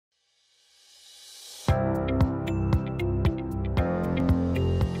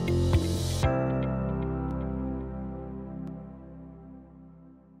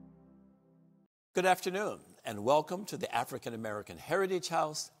Good afternoon, and welcome to the African American Heritage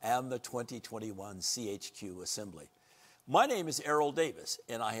House and the 2021 CHQ Assembly. My name is Errol Davis,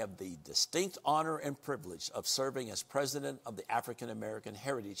 and I have the distinct honor and privilege of serving as president of the African American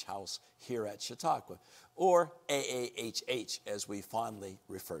Heritage House here at Chautauqua, or AAHH as we fondly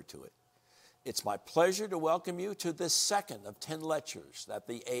refer to it. It's my pleasure to welcome you to this second of 10 lectures that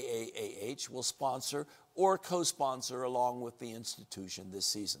the AAHH will sponsor or co-sponsor along with the institution this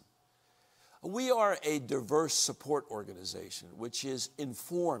season. We are a diverse support organization which is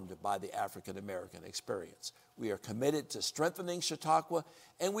informed by the African American experience. We are committed to strengthening Chautauqua,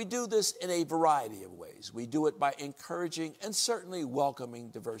 and we do this in a variety of ways. We do it by encouraging and certainly welcoming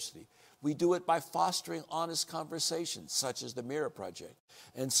diversity. We do it by fostering honest conversations, such as the Mirror Project.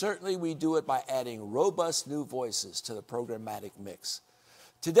 And certainly we do it by adding robust new voices to the programmatic mix.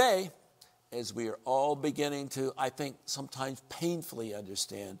 Today, as we are all beginning to, I think, sometimes painfully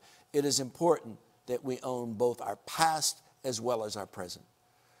understand, it is important that we own both our past as well as our present.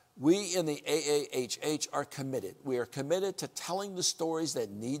 We in the AAHH are committed. We are committed to telling the stories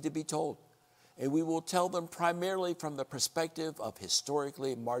that need to be told, and we will tell them primarily from the perspective of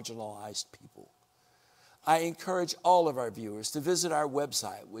historically marginalized people. I encourage all of our viewers to visit our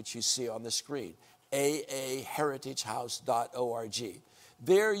website, which you see on the screen, aaheritagehouse.org.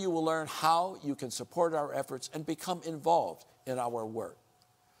 There you will learn how you can support our efforts and become involved in our work.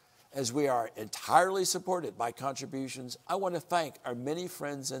 As we are entirely supported by contributions, I want to thank our many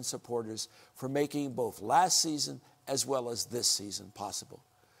friends and supporters for making both last season as well as this season possible.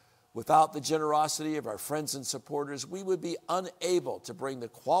 Without the generosity of our friends and supporters, we would be unable to bring the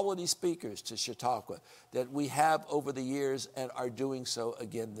quality speakers to Chautauqua that we have over the years and are doing so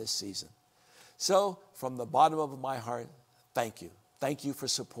again this season. So, from the bottom of my heart, thank you. Thank you for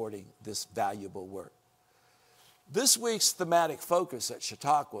supporting this valuable work. This week's thematic focus at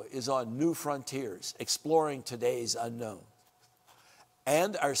Chautauqua is on new frontiers, exploring today's unknown.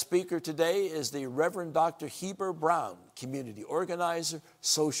 And our speaker today is the Reverend Dr. Heber Brown, community organizer,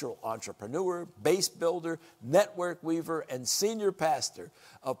 social entrepreneur, base builder, network weaver, and senior pastor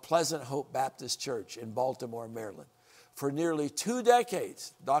of Pleasant Hope Baptist Church in Baltimore, Maryland. For nearly 2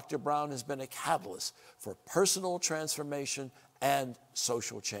 decades, Dr. Brown has been a catalyst for personal transformation and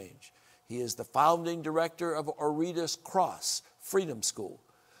social change. He is the founding director of Orita's Cross Freedom School.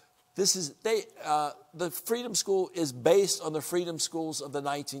 The Freedom School is based on the Freedom Schools of the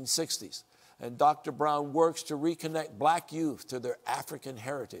 1960s, and Dr. Brown works to reconnect black youth to their African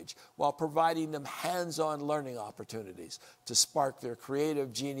heritage while providing them hands-on learning opportunities to spark their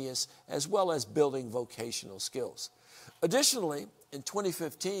creative genius as well as building vocational skills. Additionally, in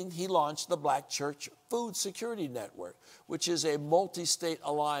 2015, he launched the Black Church Food Security Network, which is a multi-state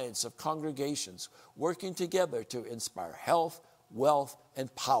alliance of congregations working together to inspire health, wealth,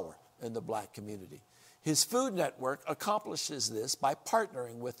 and power in the black community. His food network accomplishes this by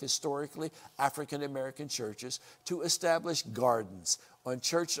partnering with historically African American churches to establish gardens on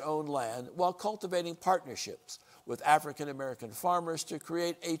church-owned land while cultivating partnerships with African American farmers to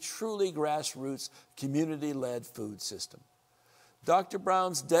create a truly grassroots, community-led food system. Dr.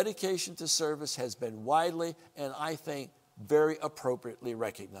 Brown's dedication to service has been widely and, I think, very appropriately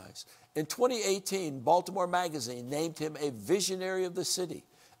recognized. In 2018, Baltimore Magazine named him a visionary of the city,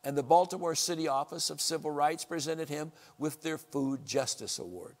 and the Baltimore City Office of Civil Rights presented him with their Food Justice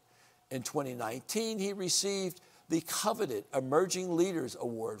Award. In 2019, he received the coveted Emerging Leaders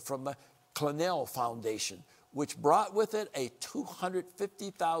Award from the Clennell Foundation, which brought with it a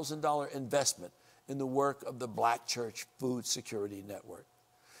 $250,000 investment in the work of the Black Church Food Security Network.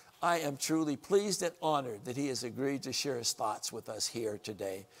 I am truly pleased and honored that he has agreed to share his thoughts with us here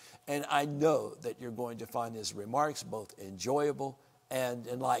today, and I know that you're going to find his remarks both enjoyable and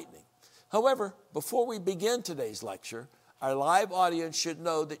enlightening. However, before we begin today's lecture, our live audience should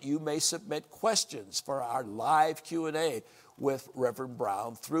know that you may submit questions for our live Q&A with Reverend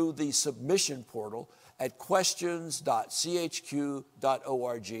Brown through the submission portal at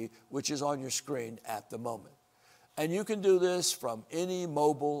questions.chq.org, which is on your screen at the moment. And you can do this from any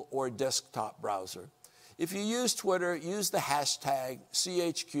mobile or desktop browser. If you use Twitter, use the hashtag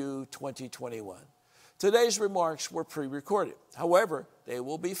CHQ2021. Today's remarks were pre-recorded. However, they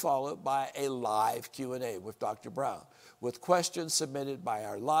will be followed by a live Q&A with Dr. Brown, with questions submitted by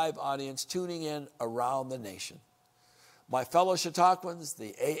our live audience tuning in around the nation. My fellow Chautauquans,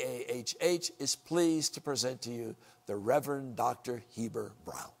 the AAHH is pleased to present to you the Reverend Dr. Heber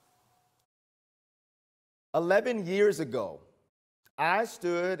Brown. 11 years ago, I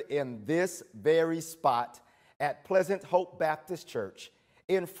stood in this very spot at Pleasant Hope Baptist Church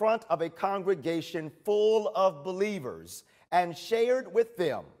in front of a congregation full of believers and shared with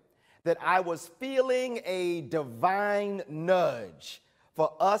them that I was feeling a divine nudge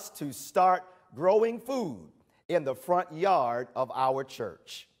for us to start growing food in the front yard of our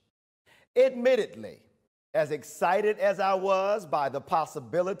church. Admittedly, as excited as I was by the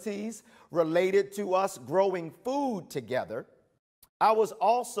possibilities related to us growing food together, I was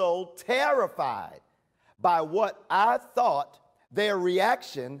also terrified by what I thought their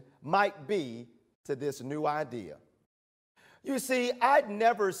reaction might be to this new idea. You see, I'd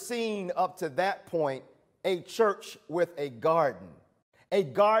never seen up to that point a church with a garden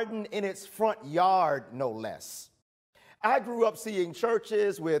in its front yard, no less. I grew up seeing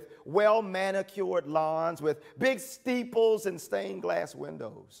churches with well-manicured lawns, with big steeples and stained glass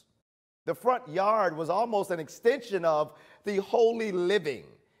windows. The front yard was almost an extension of the holy living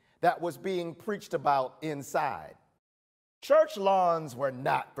that was being preached about inside. Church lawns were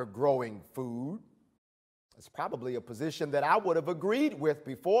not for growing food. It's probably a position that I would have agreed with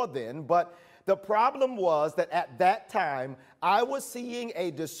before then, but the problem was that at that time, I was seeing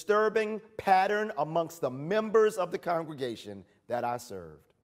a disturbing pattern amongst the members of the congregation that I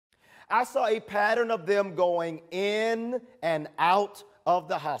served. I saw a pattern of them going in and out of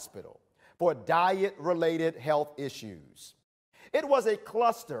the hospital for diet-related health issues. It was a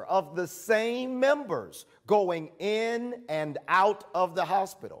cluster of the same members going in and out of the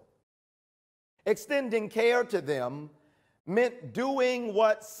hospital. Extending care to them meant doing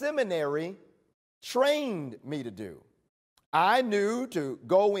what seminary trained me to do. I knew to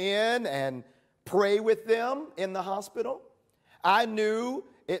go in and pray with them in the hospital. I knew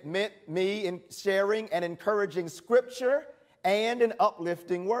it meant me in sharing and encouraging scripture and an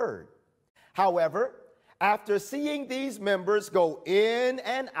uplifting word. However, after seeing these members go in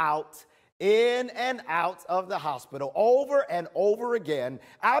and out of the hospital over and over again,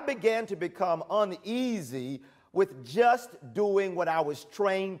 I began to become uneasy with just doing what I was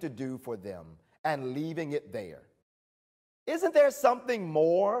trained to do for them and leaving it there. Isn't there something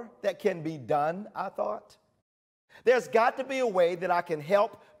more that can be done, I thought? There's got to be a way that I can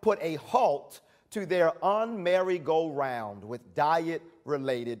help put a halt to their un-merry-go-round with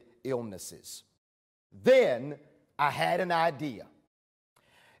diet-related illnesses. Then I had an idea.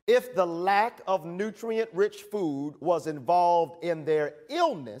 If the lack of nutrient-rich food was involved in their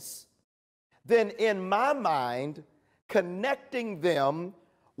illness, then in my mind, connecting them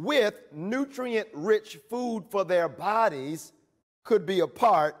with nutrient-rich food for their bodies could be a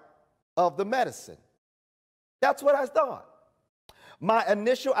part of the medicine. That's what I thought. My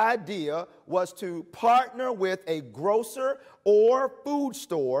initial idea was to partner with a grocer or food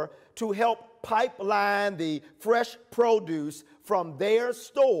store to help pipeline the fresh produce from their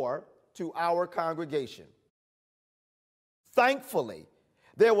store to our congregation. Thankfully,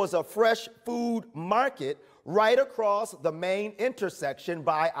 there was a fresh food market right across the main intersection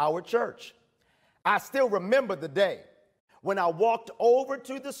by our church. I still remember the day when I walked over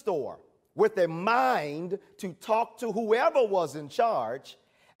to the store with a mind to talk to whoever was in charge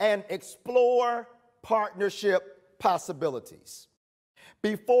and explore partnership possibilities.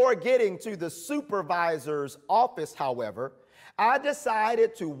 Before getting to the supervisor's office, however, I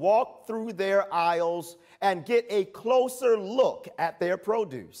decided to walk through their aisles and get a closer look at their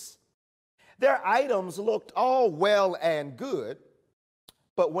produce. Their items looked all well and good,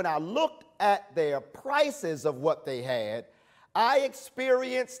 but when I looked at their prices of what they had, I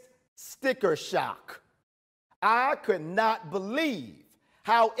experienced sticker shock. I could not believe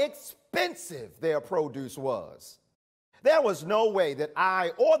how expensive their produce was. There was no way that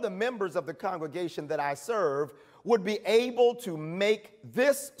I or the members of the congregation that I serve would be able to make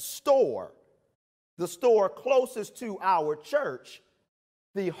this store, the store closest to our church,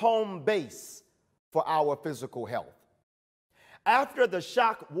 the home base for our physical health. After the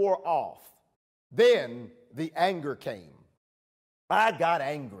shock wore off, then the anger came. I got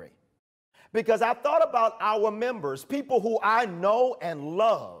angry because I thought about our members, people who I know and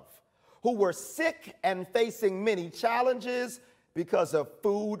love, who were sick and facing many challenges because of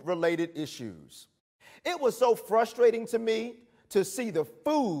food-related issues. It was so frustrating to me to see the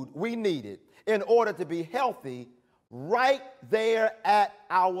food we needed in order to be healthy right there at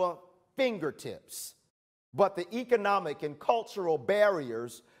our fingertips. But the economic and cultural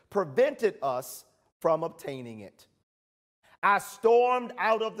barriers prevented us from obtaining it. I stormed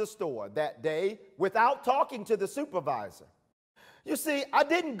out of the store that day without talking to the supervisor. You see, I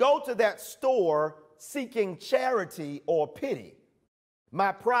didn't go to that store seeking charity or pity.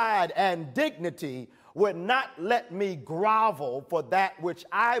 My pride and dignity would not let me grovel for that which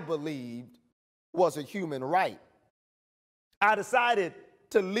I believed was a human right. I decided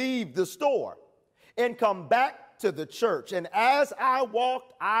to leave the store and come back to the church. And as I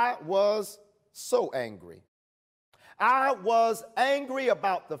walked, I was so angry. I was angry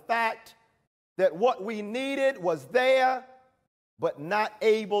about the fact that what we needed was there, but not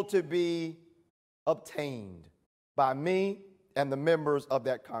able to be obtained by me and the members of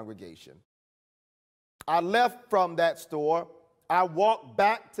that congregation. I left from that store. I walked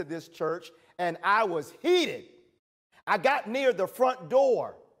back to this church, and I was heated. I got near the front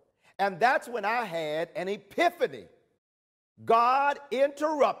door, and that's when I had an epiphany. God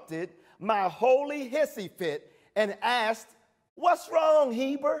interrupted my holy hissy fit and asked, "What's wrong,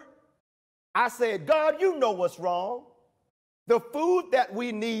 Heber?" I said, "God, you know what's wrong. The food that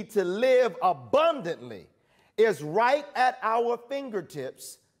we need to live abundantly is right at our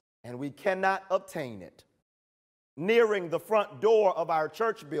fingertips, and we cannot obtain it." Nearing the front door of our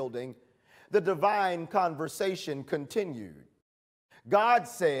church building, the divine conversation continued. God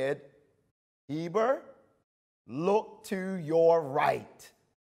said, "Heber, look to your right."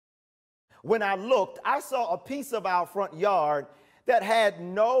 When I looked, I saw a piece of our front yard that had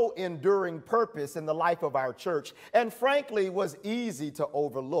no enduring purpose in the life of our church, and frankly was easy to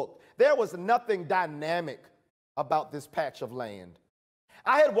overlook. There was nothing dynamic about this patch of land.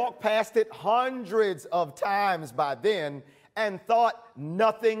 I had walked past it hundreds of times by then and thought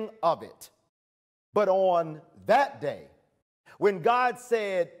nothing of it. But on that day, when God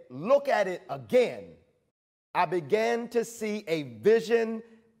said, "Look at it again," I began to see a vision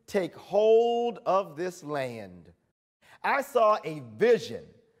take hold of this land. I saw a vision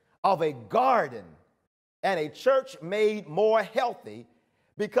of a garden and a church made more healthy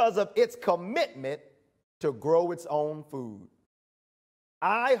because of its commitment to grow its own food.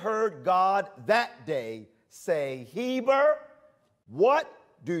 I heard God that day say, "Heber, what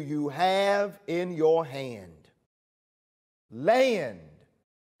do you have in your hand?" Land,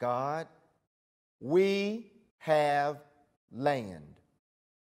 God. We have land.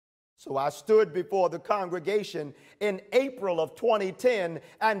 So I stood before the congregation in April of 2010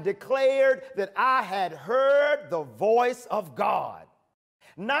 and declared that I had heard the voice of God,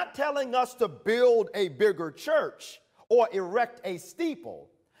 not telling us to build a bigger church or erect a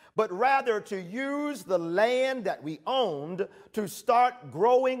steeple, but rather to use the land that we owned to start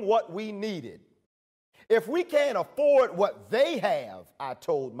growing what we needed. If we can't afford what they have, I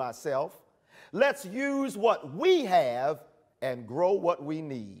told myself, let's use what we have and grow what we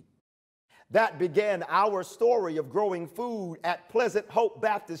need. That began our story of growing food at Pleasant Hope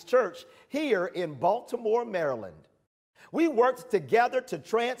Baptist Church here in Baltimore, Maryland. We worked together to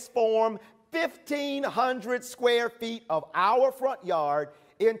transform 1,500 square feet of our front yard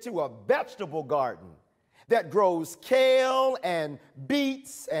into a vegetable garden that grows kale and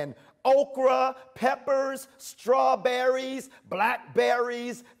beets and okra, peppers, strawberries,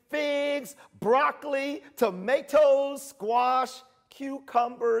 blackberries, figs, broccoli, tomatoes, squash,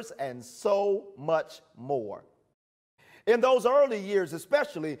 cucumbers, and so much more. In those early years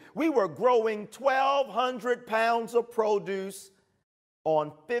especially, we were growing 1,200 pounds of produce on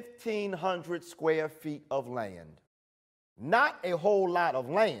 1,500 square feet of land. Not a whole lot of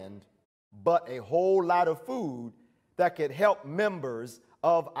land, but a whole lot of food that could help members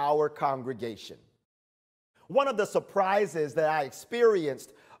of our congregation. One of the surprises that I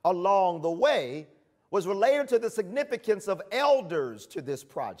experienced along the way was related to the significance of elders to this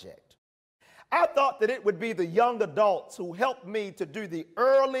project. I thought that it would be the young adults who helped me to do the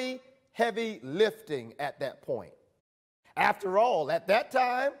early heavy lifting at that point. After all, at that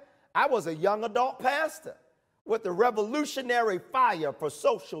time, I was a young adult pastor with a revolutionary fire for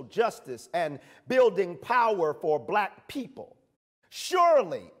social justice and building power for black people.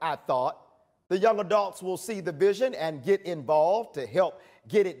 Surely, I thought, the young adults will see the vision and get involved to help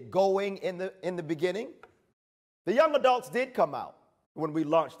get it going in the beginning. The young adults did come out when we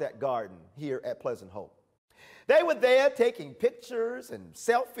launched that garden here at Pleasant Hope. They were there taking pictures and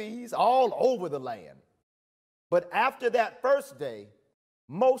selfies all over the land. But after that first day,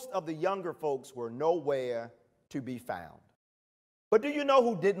 most of the younger folks were nowhere to be found. But do you know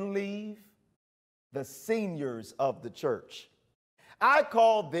who didn't leave? The seniors of the church. I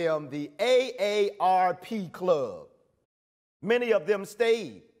called them the AARP Club. Many of them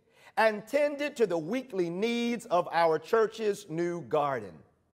stayed and tended to the weekly needs of our church's new garden.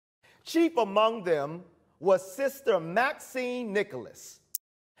 Chief among them was Sister Maxine Nicholas.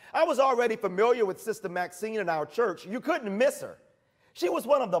 I was already familiar with Sister Maxine in our church. You couldn't miss her. She was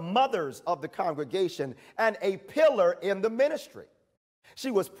one of the mothers of the congregation and a pillar in the ministry.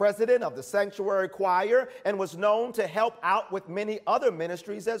 She was president of the sanctuary choir and was known to help out with many other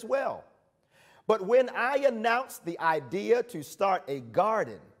ministries as well. But when I announced the idea to start a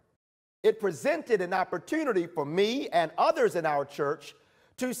garden, It presented an opportunity for me and others in our church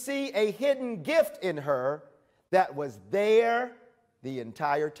to see a hidden gift in her that was there the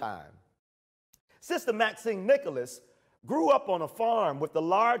entire time. Sister Maxine Nicholas grew up on a farm with a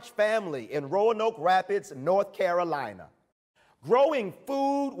large family in Roanoke Rapids, North Carolina. Growing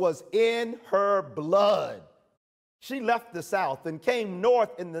food was in her blood. She left the South and came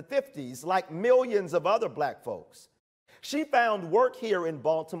north in the 50s like millions of other black folks. She found work here in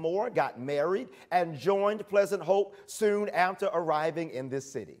Baltimore, got married, and joined Pleasant Hope soon after arriving in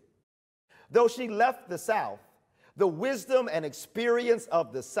this city. Though she left the South, the wisdom and experience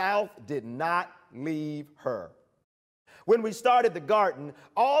of the South did not leave her. When we started the garden,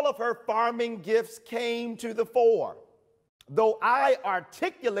 all of her farming gifts came to the fore. Though I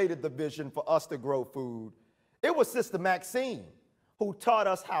articulated the vision for us to grow food, it was Sister Maxine who taught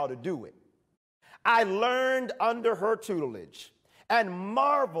us how to do it. I learned under her tutelage and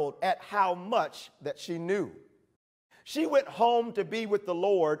marveled at how much that she knew. She went home to be with the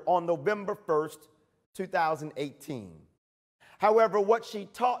Lord on November 1st, 2018. However, what she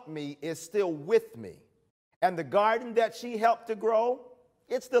taught me is still with me. And the garden that she helped to grow,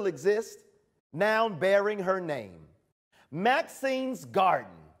 it still exists, now bearing her name. Maxine's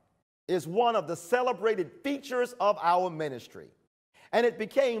Garden is one of the celebrated features of our ministry, and it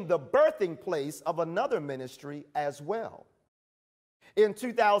became the birthing place of another ministry as well. In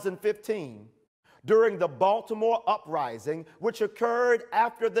 2015, during the Baltimore uprising, which occurred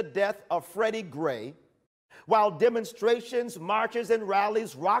after the death of Freddie Gray, while demonstrations, marches, and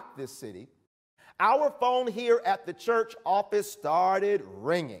rallies rocked this city, our phone here at the church office started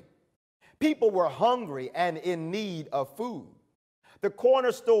ringing. People were hungry and in need of food. The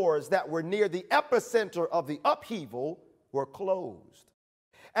corner stores that were near the epicenter of the upheaval were closed.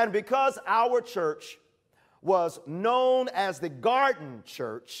 And because our church was known as the Garden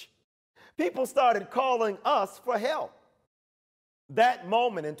Church, people started calling us for help. That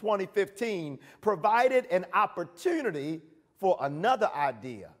moment in 2015 provided an opportunity for another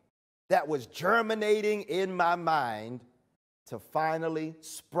idea that was germinating in my mind to finally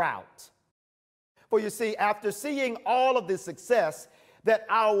sprout. For you see, after seeing all of the success that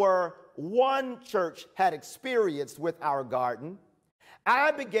our one church had experienced with our garden,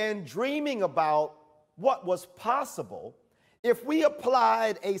 I began dreaming about what was possible if we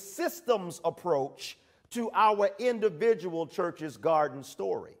applied a systems approach to our individual church's garden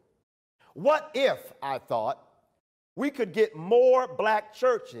story. What if, I thought, we could get more black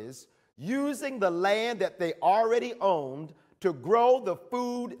churches using the land that they already owned to grow the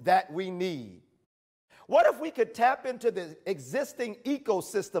food that we need? What if we could tap into the existing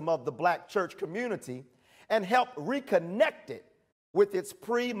ecosystem of the black church community and help reconnect it with its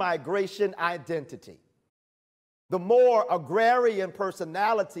pre-migration identity? The more agrarian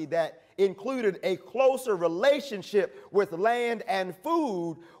personality that included a closer relationship with land and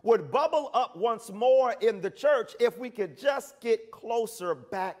food would bubble up once more in the church if we could just get closer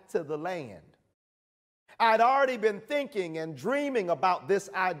back to the land. I'd already been thinking and dreaming about this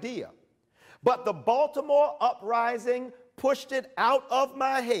idea, but the Baltimore uprising pushed it out of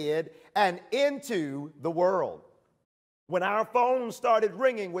my head and into the world. When our phones started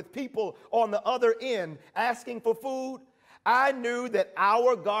ringing with people on the other end asking for food, I knew that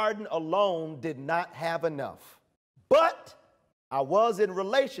our garden alone did not have enough. But I was in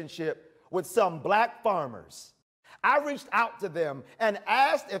relationship with some black farmers. I reached out to them and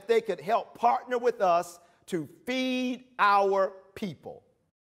asked if they could help partner with us to feed our people.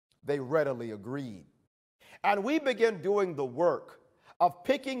 They readily agreed. And we began doing the work of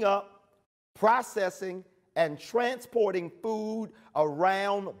picking up, processing, and transporting food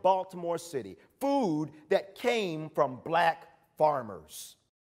around Baltimore City, food that came from black farmers.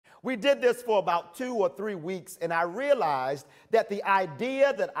 We did this for about 2 or 3 weeks, and I realized that the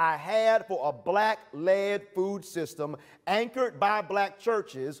idea that I had for a black-led food system anchored by black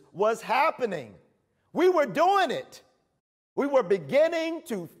churches was happening. We were doing it. We were beginning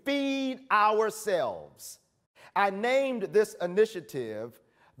to feed ourselves. I named this initiative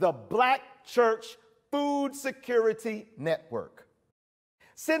the Black Church Food Security Network.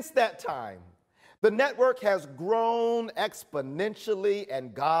 Since that time, the network has grown exponentially,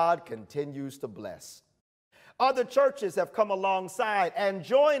 and God continues to bless. Other churches have come alongside and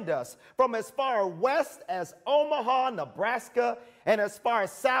joined us from as far west as Omaha, Nebraska, and as far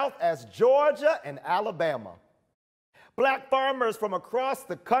south as Georgia and Alabama. Black farmers from across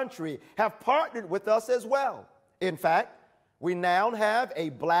the country have partnered with us as well. In fact, we now have a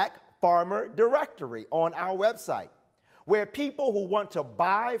black farmer directory on our website where people who want to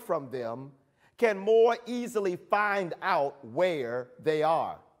buy from them can more easily find out where they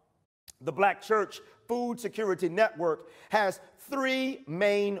are. The Black Church Food Security Network has three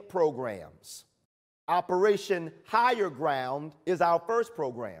main programs. Operation Higher Ground is our first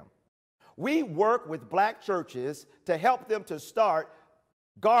program. We work with black churches to help them to start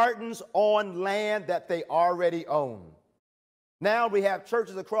gardens on land that they already own. Now we have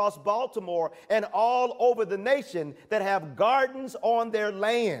churches across Baltimore and all over the nation that have gardens on their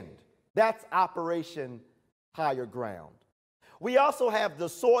land. That's Operation Higher Ground. We also have the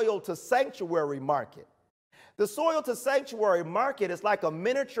Soil to Sanctuary Market. The Soil to Sanctuary Market is like a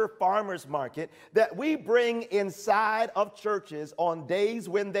miniature farmer's market that we bring inside of churches on days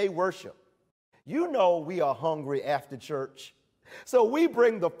when they worship. You know we are hungry after church. So we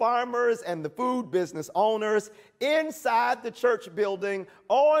bring the farmers and the food business owners inside the church building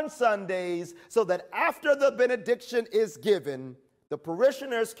on Sundays so that after the benediction is given, the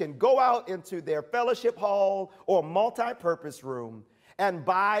parishioners can go out into their fellowship hall or multi-purpose room and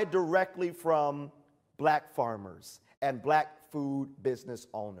buy directly from black farmers and black food business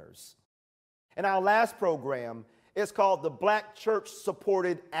owners. And our last program is called the Black Church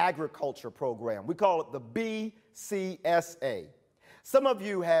Supported Agriculture Program. We call it the BCSA. Some of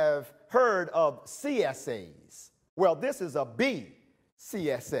you have heard of CSAs. Well, this is a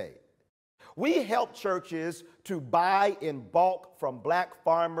BCSA. We help churches to buy in bulk from black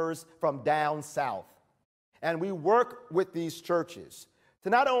farmers from down south. And we work with these churches to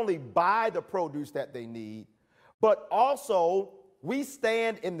not only buy the produce that they need, but also we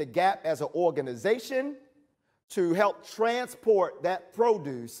stand in the gap as an organization to help transport that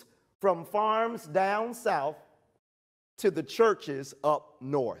produce from farms down south to the churches up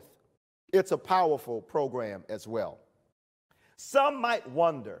north. It's a powerful program as well. Some might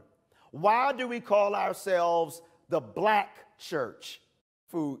wonder, why do we call ourselves the Black Church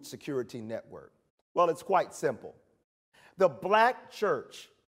Food Security Network? Well, it's quite simple. The Black Church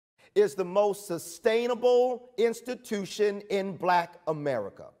is the most sustainable institution in Black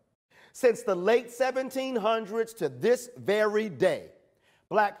America. Since the late 1700s to this very day,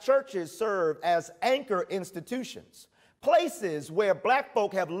 black churches serve as anchor institutions, places where black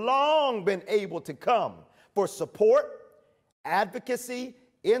folk have long been able to come for support, advocacy,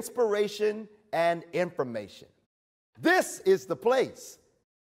 inspiration, and information. This is the place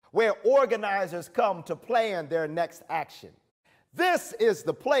where organizers come to plan their next action. This is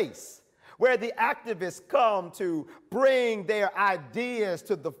the place where the activists come to bring their ideas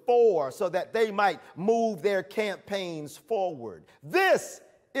to the fore so that they might move their campaigns forward. This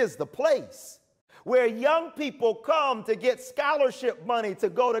is the place where young people come to get scholarship money to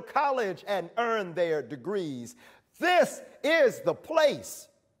go to college and earn their degrees. This is the place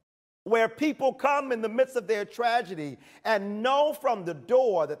where people come in the midst of their tragedy and know from the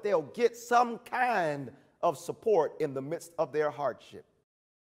door that they'll get some kind of support in the midst of their hardship.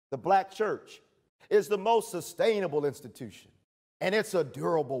 The Black Church is the most sustainable institution, and it's a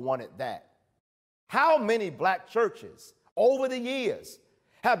durable one at that. How many black churches over the years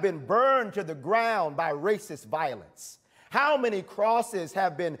have been burned to the ground by racist violence? How many crosses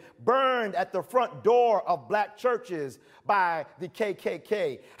have been burned at the front door of black churches by the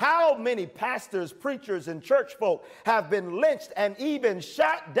KKK? How many pastors, preachers, and church folk have been lynched and even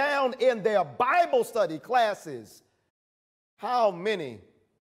shot down in their Bible study classes? How many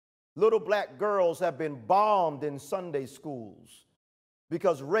little black girls have been bombed in Sunday schools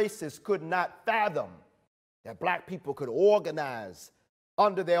because racists could not fathom that black people could organize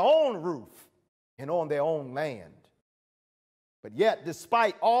under their own roof and on their own land? But yet,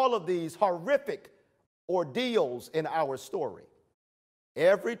 despite all of these horrific ordeals in our story,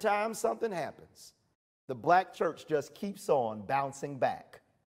 every time something happens, the black church just keeps on bouncing back.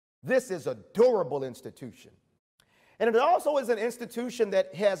 This is a durable institution. And it also is an institution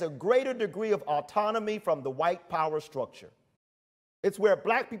that has a greater degree of autonomy from the white power structure. It's where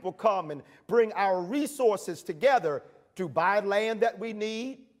black people come and bring our resources together to buy land that we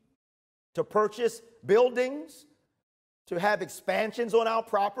need, to purchase buildings, to have expansions on our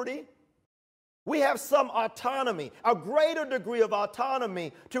property. We have some autonomy, a greater degree of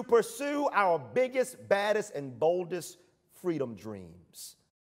autonomy to pursue our biggest, baddest, and boldest freedom dreams.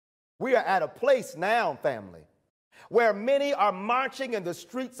 We are at a place now, family, where many are marching in the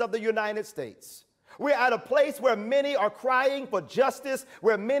streets of the United States. We're at a place where many are crying for justice,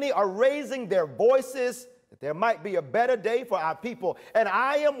 where many are raising their voices, that there might be a better day for our people. And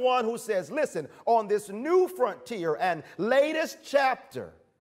I am one who says, listen, on this new frontier and latest chapter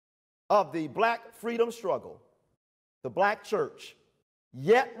of the black freedom struggle, the black church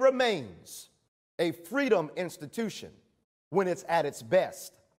yet remains a freedom institution when it's at its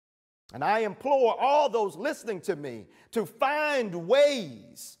best. And I implore all those listening to me to find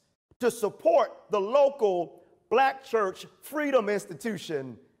ways to support the local black church freedom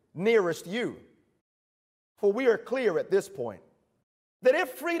institution nearest you. For we are clear at this point that if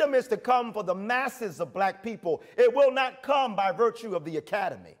freedom is to come for the masses of black people, it will not come by virtue of the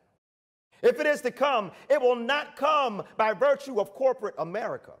academy. If it is to come, it will not come by virtue of corporate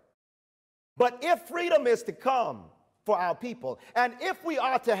America. But if freedom is to come for our people, and if we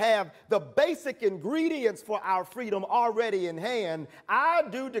are to have the basic ingredients for our freedom already in hand, I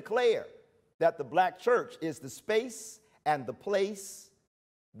do declare that the black church is the space and the place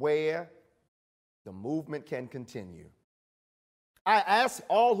where the movement can continue. I ask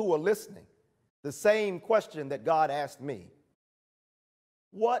all who are listening the same question that God asked me.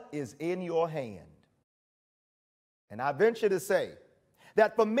 What is in your hand? And I venture to say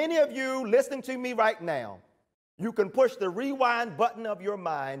that for many of you listening to me right now, you can push the rewind button of your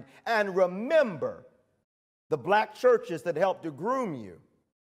mind and remember the black churches that helped to groom you,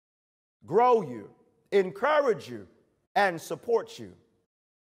 grow you, encourage you, and support you.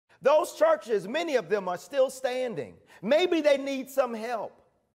 Those churches, many of them are still standing. Maybe they need some help.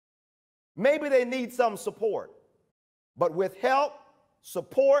 Maybe they need some support. But with help,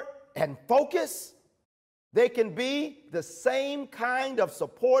 support, and focus, they can be the same kind of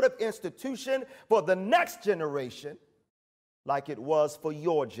supportive institution for the next generation like it was for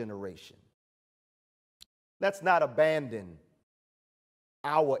your generation. Let's not abandon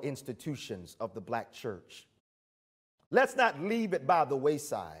our institutions of the black church. Let's not leave it by the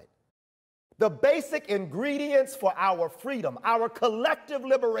wayside. The basic ingredients for our freedom, our collective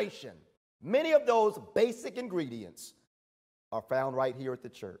liberation, many of those basic ingredients are found right here at the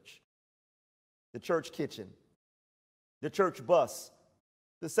church. The church kitchen, the church bus,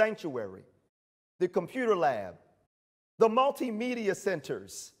 the sanctuary, the computer lab, the multimedia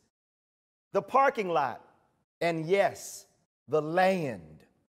centers, the parking lot, and yes, the land.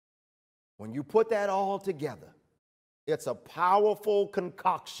 When you put that all together, it's a powerful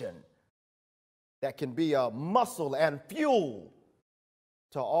concoction that can be a muscle and fuel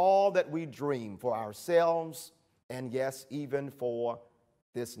to all that we dream for ourselves and, yes, even for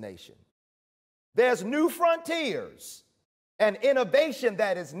this nation. There's new frontiers and innovation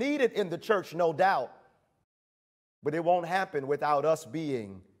that is needed in the church, no doubt, but it won't happen without us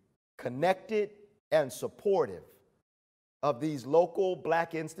being connected and supportive of these local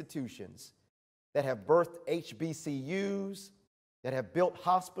black institutions that have birthed HBCUs, that have built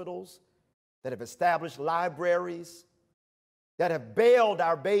hospitals, that have established libraries, that have bailed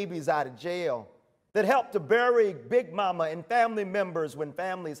our babies out of jail, that helped to bury Big Mama and family members when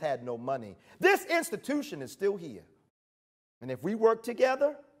families had no money. This institution is still here. And if we work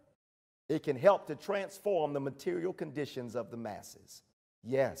together, it can help to transform the material conditions of the masses.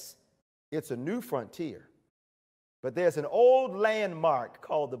 Yes, it's a new frontier, but there's an old landmark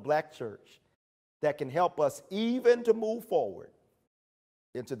called the black church that can help us even to move forward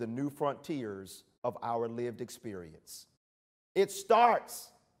into the new frontiers of our lived experience.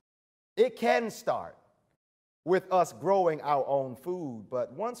 It can start with us growing our own food,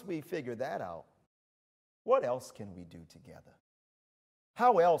 but once we figure that out, what else can we do together?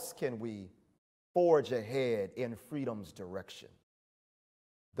 How else can we forge ahead in freedom's direction?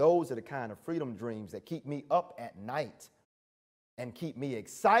 Those are the kind of freedom dreams that keep me up at night and keep me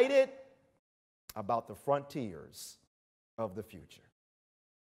excited about the frontiers of the future.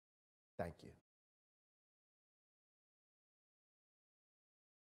 Thank you.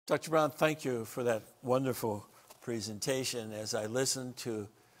 Dr. Brown, thank you for that wonderful presentation. As I listen to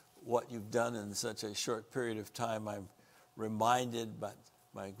what you've done in such a short period of time, I'm reminded, but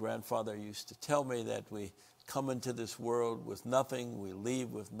my grandfather used to tell me that we come into this world with nothing, we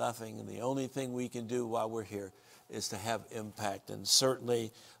leave with nothing, and the only thing we can do while we're here is to have impact. And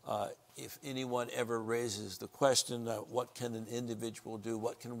certainly, if anyone ever raises the question, what can an individual do,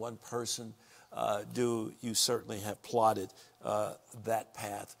 what can one person do, you certainly have plotted that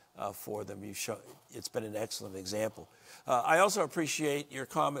path for them. It's been an excellent example. I also appreciate your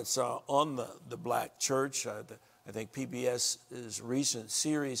comments on the black church. I think PBS's recent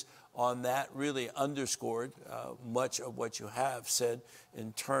series on that really underscored much of what you have said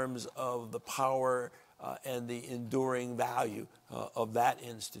in terms of the power and the enduring value of that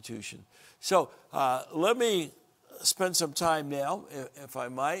institution. So let me spend some time now, if I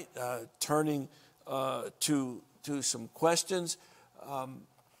might, turning to some questions.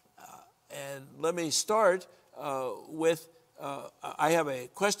 And let me start with, I have a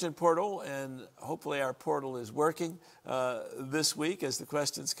question portal, and hopefully our portal is working this week as the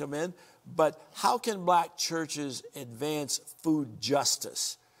questions come in. But how can black churches advance food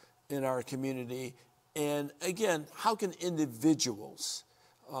justice in our community? And again, how can individuals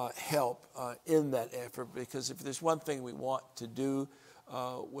help in that effort, because if there's one thing we want to do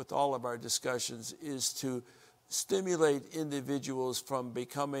with all of our discussions is to stimulate individuals from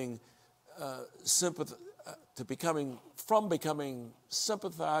becoming sympathizers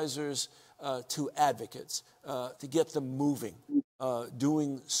to advocates, to get them moving,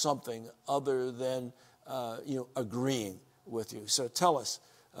 doing something other than agreeing with you. So tell us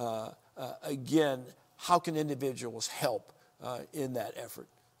again, how can individuals help in that effort?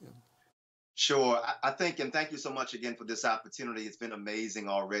 Sure. I think, and thank you so much again for this opportunity. It's been amazing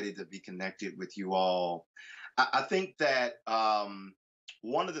already to be connected with you all. I think that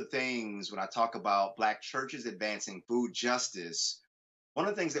one of the things when I talk about Black churches advancing food justice, one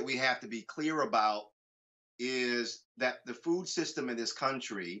of the things that we have to be clear about is that the food system in this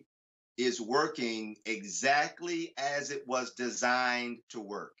country is working exactly as it was designed to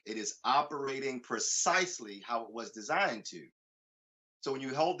work. It is operating precisely how it was designed to. So when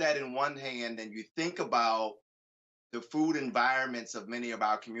you hold that in one hand and you think about the food environments of many of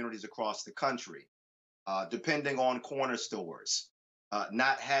our communities across the country, depending on corner stores,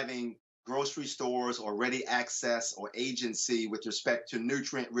 not having grocery stores or ready access or agency with respect to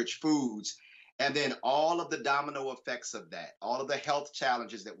nutrient-rich foods, and then all of the domino effects of that, all of the health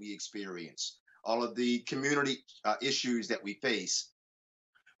challenges that we experience, all of the community issues that we face.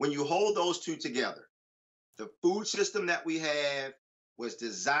 When you hold those two together, the food system that we have was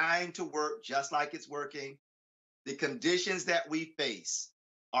designed to work just like it's working. The conditions that we face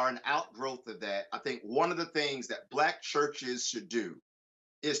are an outgrowth of that. I think one of the things that Black churches should do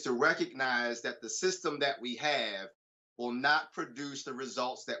is to recognize that the system that we have will not produce the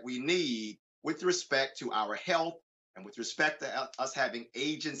results that we need with respect to our health and with respect to us having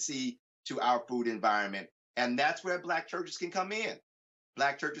agency to our food environment. And that's where Black churches can come in.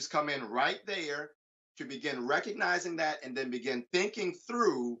 Black churches come in right there to begin recognizing that and then begin thinking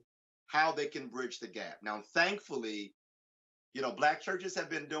through how they can bridge the gap. Now, thankfully, Black churches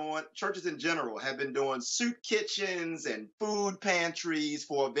churches in general have been doing soup kitchens and food pantries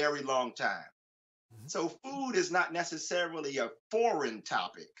for a very long time. So food is not necessarily a foreign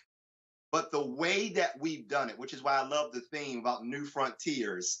topic, but the way that we've done it, which is why I love the theme about new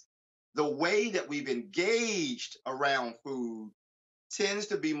frontiers, the way that we've engaged around food tends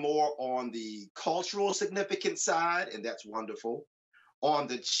to be more on the cultural significance side, and that's wonderful, on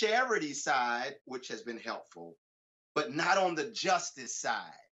the charity side, which has been helpful, but not on the justice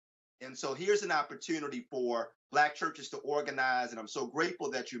side. And so here's an opportunity for Black churches to organize, and I'm so grateful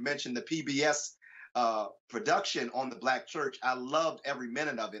that you mentioned the PBS production on the Black church. I loved every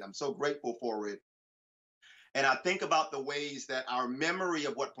minute of it. I'm so grateful for it. And I think about the ways that our memory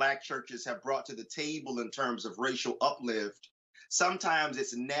of what Black churches have brought to the table in terms of racial uplift, sometimes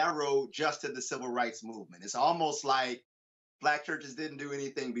it's narrowed just to the civil rights movement. It's almost like Black churches didn't do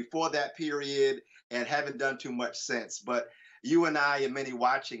anything before that period and haven't done too much since. But you and I and many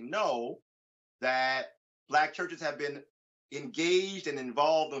watching know that Black churches have been engaged and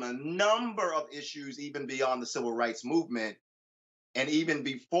involved on a number of issues, even beyond the civil rights movement. And even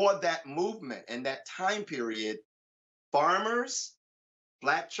before that movement and that time period, farmers,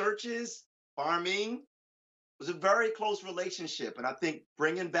 Black churches, farming was a very close relationship. And I think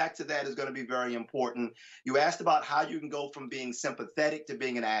bringing back to that is going to be very important. You asked about how you can go from being sympathetic to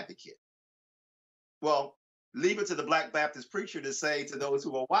being an advocate. Well, leave it to the Black Baptist preacher to say to those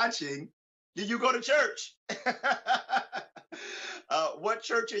who are watching, do you go to church? What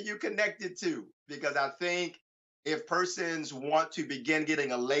church are you connected to? Because I think if persons want to begin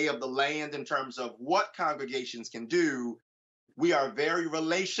getting a lay of the land in terms of what congregations can do, we are very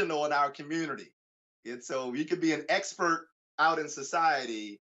relational in our community. And so we could be an expert out in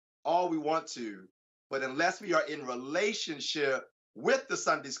society all we want to, but unless we are in relationship with the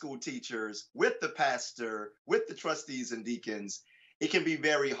Sunday school teachers, with the pastor, with the trustees and deacons, it can be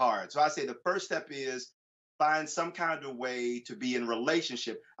very hard. So I say the first step is find some kind of way to be in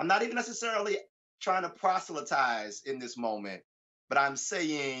relationship. I'm not even necessarily trying to proselytize in this moment, but I'm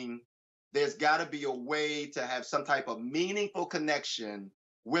saying there's got to be a way to have some type of meaningful connection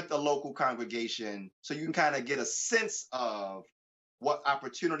with a local congregation so you can kind of get a sense of what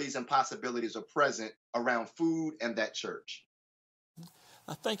opportunities and possibilities are present around food and that church.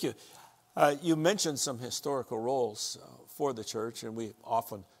 Thank you. You mentioned some historical roles for the church, and we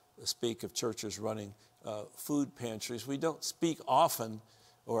often speak of churches running food pantries. We don't speak often,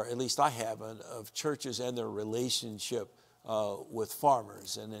 or at least I haven't, of churches and their relationship with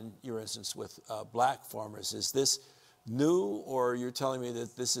farmers, and in your instance with Black farmers. Is this new, or you're telling me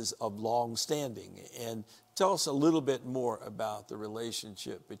that this is of long standing? And tell us a little bit more about the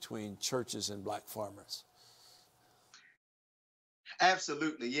relationship between churches and Black farmers.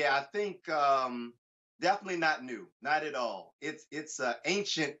 Absolutely. Yeah, I think definitely not new, not at all. It's an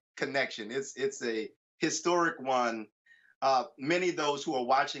ancient connection. It's a historic one. Many of those who are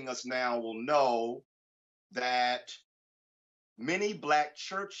watching us now will know that many black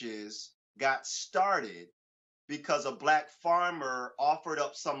churches got started because a black farmer offered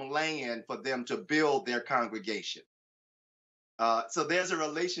up some land for them to build their congregation. So there's a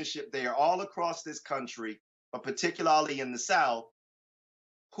relationship there all across this country, but particularly in the South.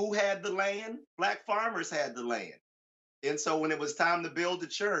 Who had the land? Black farmers had the land. And so when it was time to build the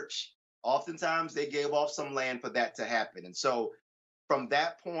church, oftentimes they gave off some land for that to happen. And so from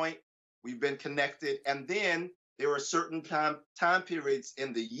that point, we've been connected. And then there are certain time periods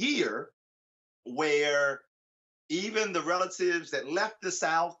in the year where even the relatives that left the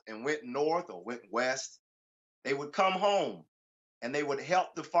South and went north or went west, they would come home and they would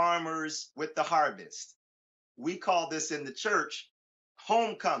help the farmers with the harvest. We call this in the church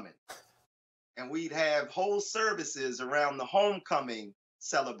homecoming. And we'd have whole services around the homecoming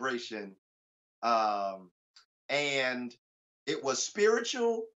celebration. And it was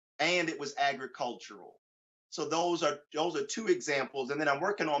spiritual and it was agricultural. So those are two examples. And then I'm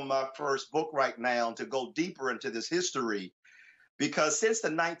working on my first book right now to go deeper into this history, because since the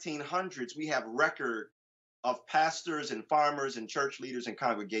 1900s, we have record of pastors and farmers and church leaders and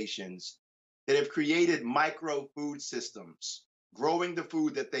congregations that have created micro food systems, growing the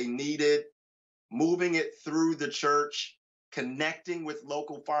food that they needed, moving it through the church, connecting with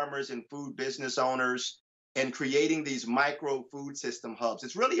local farmers and food business owners, and creating these micro food system hubs.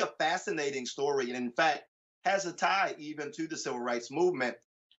 It's really a fascinating story, and in fact, has a tie even to the civil rights movement,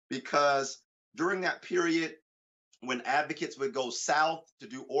 because during that period when advocates would go south to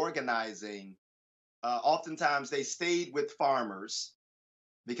do organizing, oftentimes they stayed with farmers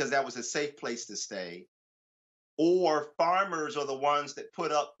because that was a safe place to stay. Or farmers are the ones that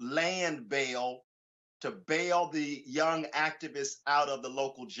put up land bail to bail the young activists out of the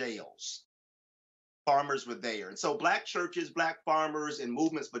local jails. Farmers were there. And so black churches, black farmers, and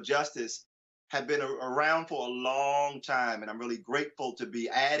movements for justice have been around for a long time. And I'm really grateful to be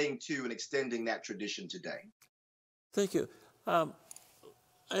adding to and extending that tradition today. Thank you. I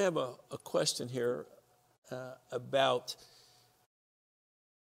have a question here about,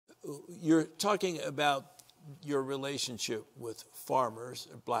 you're talking about your relationship with farmers,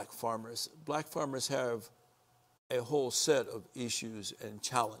 black farmers. Black farmers have a whole set of issues and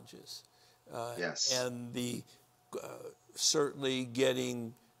challenges. Yes. And certainly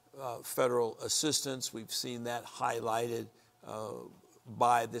getting federal assistance, we've seen that highlighted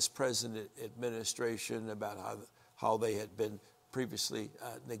by this present administration about how they had been previously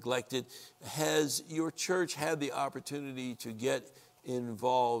neglected. Has your church had the opportunity to get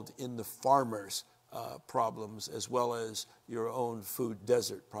involved in the farmers' problems as well as your own food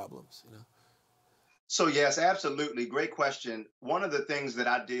desert problems? So yes, absolutely. Great question. One of the things that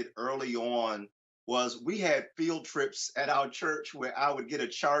I did early on was we had field trips at our church where I would get a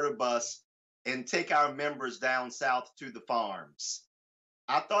charter bus and take our members down south to the farms.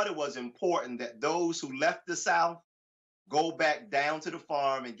 I thought it was important that those who left the South go back down to the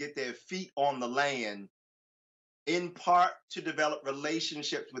farm and get their feet on the land, in part to develop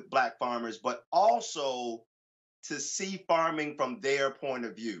relationships with black farmers, but also to see farming from their point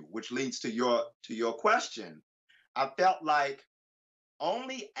of view, which leads to your question. I felt like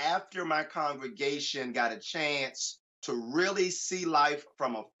only after my congregation got a chance to really see life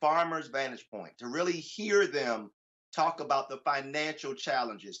from a farmer's vantage point, to really hear them talk about the financial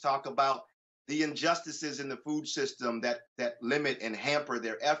challenges, talk about the injustices in the food system that limit and hamper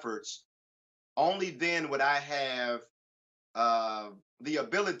their efforts, only then would I have the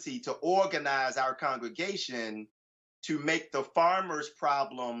ability to organize our congregation to make the farmers'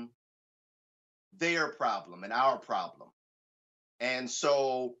 problem their problem and our problem. And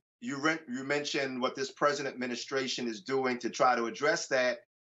so you mentioned what this present administration is doing to try to address that.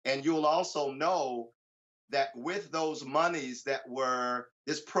 And you'll also know that with those monies that were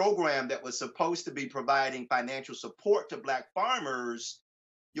this program that was supposed to be providing financial support to black farmers,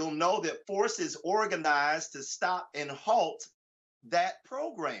 you'll know that forces organized to stop and halt that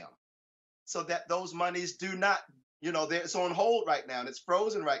program so that those monies do not, it's on hold right now and it's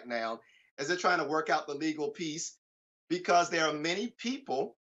frozen right now as they're trying to work out the legal piece, because there are many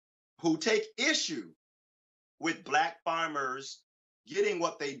people who take issue with black farmers getting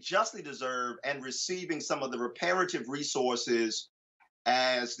what they justly deserve and receiving some of the reparative resources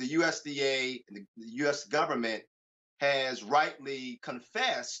as the USDA and the US government has rightly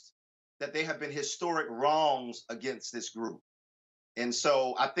confessed that there have been historic wrongs against this group. And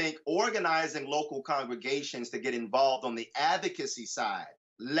so I think organizing local congregations to get involved on the advocacy side,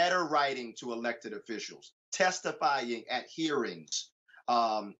 letter writing to elected officials, testifying at hearings,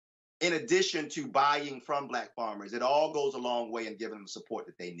 um, in addition to buying from Black farmers, it all goes a long way in giving them the support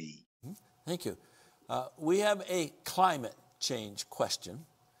that they need. Thank you. We have a climate change question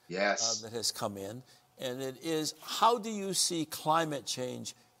Yes. that has come in, and it is, how do you see climate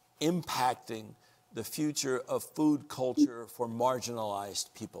change impacting the future of food culture for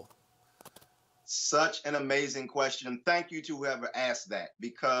marginalized people? Such an amazing question. Thank you to whoever asked that,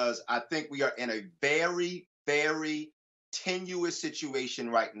 because I think we are in a very, very tenuous situation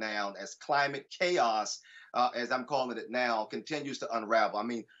right now as climate chaos, as I'm calling it now, continues to unravel. I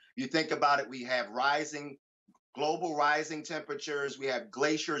mean, you think about it, we have global rising temperatures, we have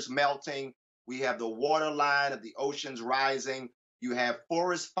glaciers melting, we have the water line of the oceans rising, you have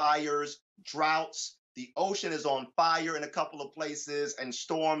forest fires, droughts, the ocean is on fire in a couple of places, and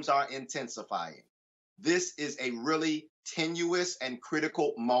storms are intensifying. This is a really tenuous and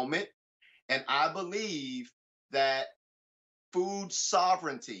critical moment. And I believe that food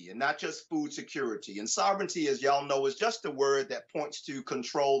sovereignty, and not just food security, and sovereignty, as y'all know, is just a word that points to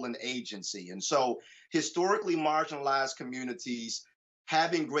control and agency. And so historically marginalized communities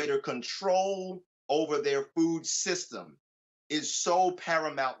having greater control over their food system is so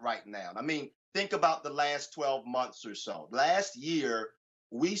paramount right now. I mean, think about the last 12 months or so. Last year,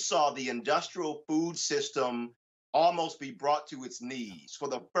 we saw the industrial food system almost be brought to its knees. For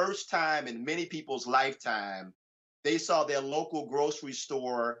the first time in many people's lifetime, they saw their local grocery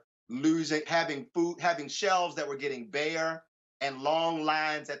store having shelves that were getting bare and long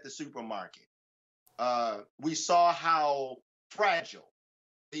lines at the supermarket. We saw how fragile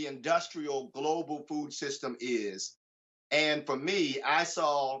the industrial global food system is. And for me, I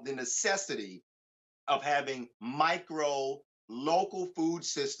saw the necessity of having micro local food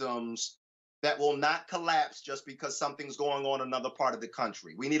systems that will not collapse just because something's going on in another part of the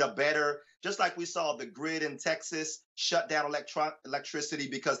country. We need a better, just like we saw the grid in Texas shut down electricity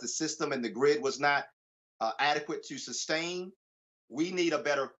because the system and the grid was not adequate to sustain. We need a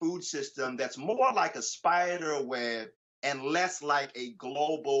better food system that's more like a spider web and less like a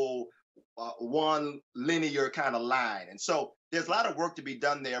global one linear kind of line. And so there's a lot of work to be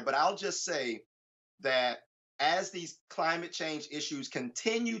done there, but I'll just say that as these climate change issues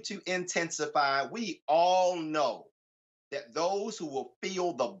continue to intensify, we all know that those who will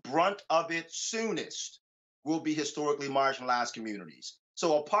feel the brunt of it soonest will be historically marginalized communities.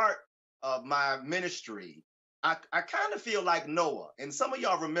 So a part of my ministry, I kind of feel like Noah, and some of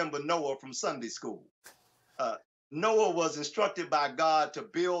y'all remember Noah from Sunday school. Noah was instructed by God to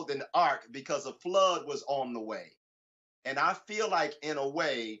build an ark because a flood was on the way. And I feel like, in a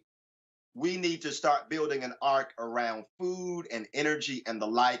way, we need to start building an ark around food and energy and the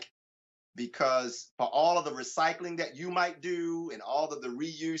like, because for all of the recycling that you might do and all of the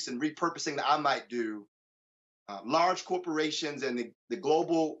reuse and repurposing that I might do, large corporations and the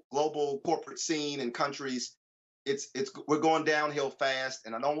global corporate scene in countries, we're going downhill fast.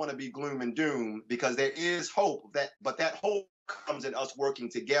 And I don't want to be gloom and doom, because there is hope, but that hope comes in us working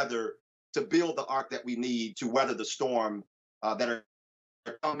together to build the ark that we need to weather the storm that are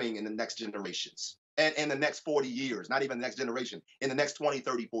coming in the next generations and in the next 40 years, not even the next generation, in the next 20,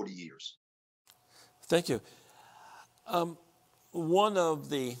 30, 40 years. Thank you. One of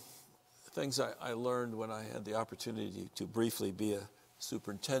the things I learned when I had the opportunity to briefly be a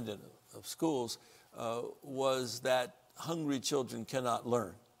superintendent of schools was that hungry children cannot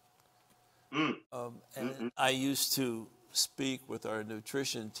learn. I used to speak with our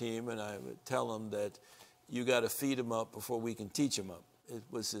nutrition team, and I would tell them that you got to feed them up before we can teach them up. It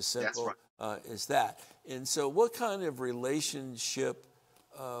was as simple as that. And so what kind of relationship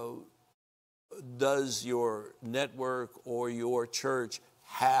does your network or your church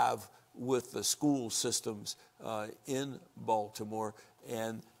have with the school systems in Baltimore,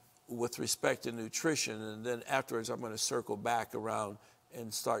 and with respect to nutrition? And then afterwards, I'm going to circle back around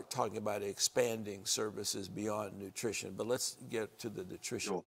and start talking about expanding services beyond nutrition. But let's get to the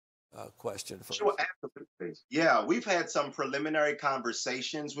nutrition question first. Sure, absolutely. Yeah, we've had some preliminary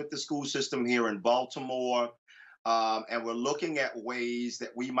conversations with the school system here in Baltimore, and we're looking at ways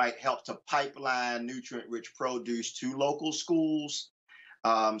that we might help to pipeline nutrient-rich produce to local schools.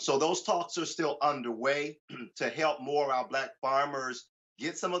 So those talks are still underway to help more of our Black farmers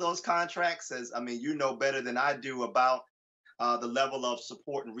get some of those contracts. As I mean, you know better than I do about the level of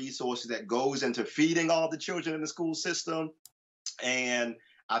support and resources that goes into feeding all the children in the school system. And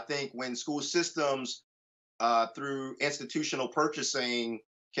I think when school systems, through institutional purchasing,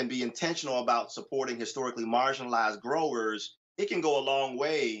 can be intentional about supporting historically marginalized growers, it can go a long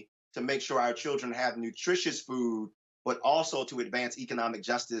way to make sure our children have nutritious food, but also to advance economic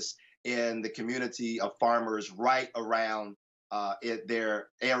justice in the community of farmers right around their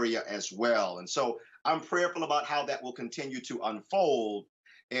area as well. And so I'm prayerful about how that will continue to unfold.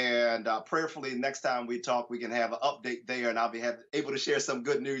 And prayerfully, next time we talk, we can have an update there, and I'll be able to share some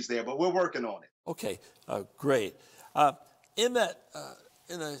good news there. But we're working on it. Okay, great. In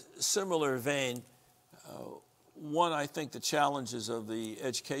a similar vein, I think the challenges of the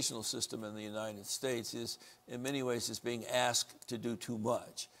educational system in the United States is, in many ways, is being asked to do too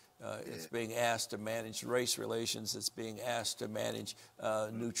much. It's being asked to manage race relations. It's being asked to manage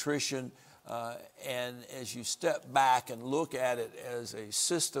nutrition. And as you step back and look at it as a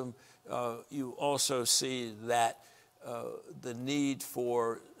system, you also see that the need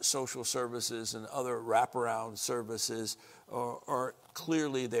for social services and other wraparound services are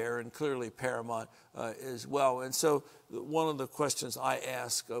clearly there and clearly paramount as well. And so one of the questions I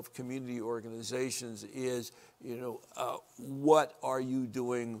ask of community organizations is, what are you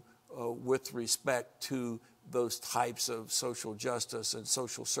doing with respect to those types of social justice and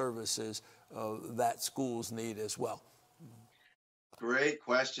social services that schools need as well? Great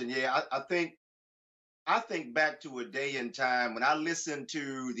question. Yeah, I think back to a day in time when I listened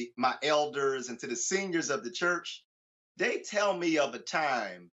to my elders and to the seniors of the church. They tell me of a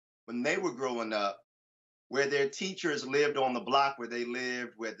time when they were growing up where their teachers lived on the block where they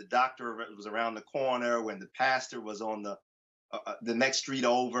lived, where the doctor was around the corner, when the pastor was on the next street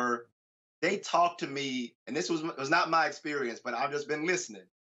over. They talked to me, and this was not my experience, but I've just been listening.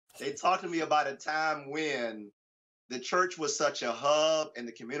 They talked to me about a time when the church was such a hub and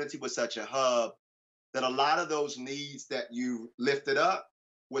the community was such a hub that a lot of those needs that you lifted up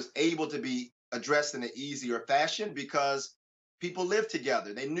was able to be addressed in an easier fashion because people lived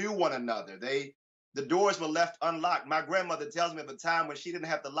together. They knew one another. The doors were left unlocked. My grandmother tells me of a time when she didn't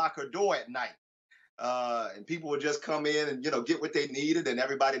have to lock her door at night. And people would just come in and, get what they needed, and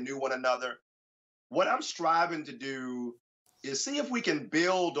everybody knew one another. What I'm striving to do is see if we can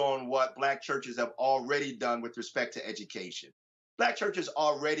build on what Black churches have already done with respect to education. Black churches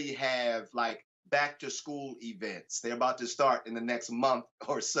already have back to school events. They're about to start in the next month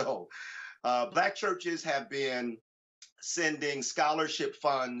or so. Black churches have been sending scholarship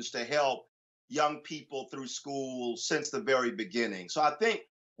funds to help young people through school since the very beginning. So I think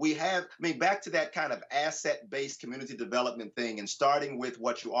back to that kind of asset-based community development thing and starting with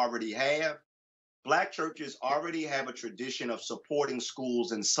what you already have. Black churches already have a tradition of supporting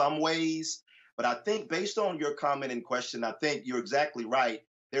schools in some ways. But I think based on your comment and question, I think you're exactly right.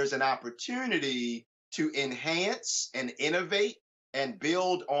 There's an opportunity to enhance and innovate and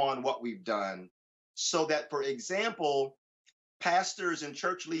build on what we've done so that, for example, pastors and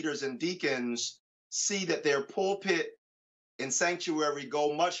church leaders and deacons see that their pulpit and sanctuary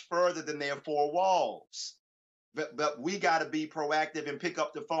go much further than their four walls. But we got to be proactive and pick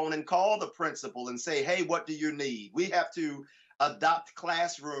up the phone and call the principal and say, hey, what do you need? We have to adopt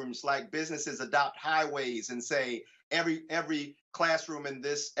classrooms like businesses adopt highways and say every classroom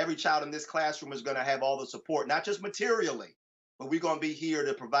every child in this classroom is going to have all the support, not just materially, but we're going to be here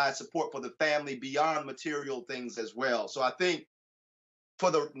to provide support for the family beyond material things as well. So I think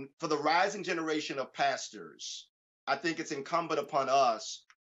for the rising generation of pastors, I think it's incumbent upon us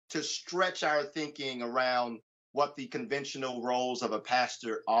to stretch our thinking around what the conventional roles of a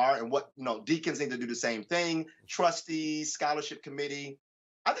pastor are and what, deacons need to do the same thing, trustees, scholarship committee.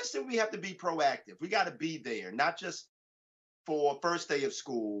 I just think we have to be proactive. We got to be there, not just for first day of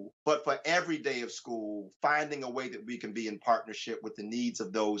school, but for every day of school, finding a way that we can be in partnership with the needs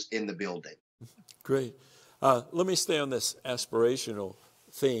of those in the building. Great. Let me stay on this aspirational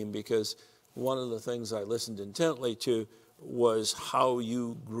theme because one of the things I listened intently to was how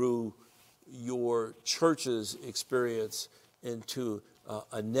you grew your church's experience into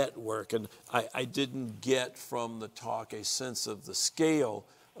a network. And I didn't get from the talk a sense of the scale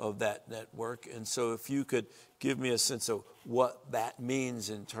of that network. And so if you could give me a sense of what that means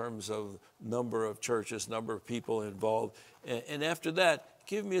in terms of number of churches, number of people involved. And after that,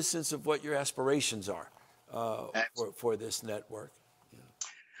 give me a sense of what your aspirations are for this network.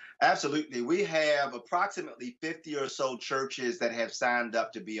 Absolutely. We have approximately 50 or so churches that have signed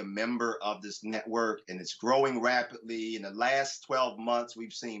up to be a member of this network, and it's growing rapidly. In the last 12 months,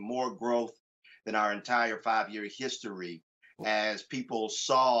 we've seen more growth than our entire 5-year history as people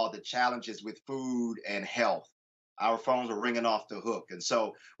saw the challenges with food and health. Our phones are ringing off the hook. And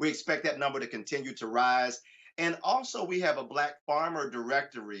so we expect that number to continue to rise. And also we have a Black farmer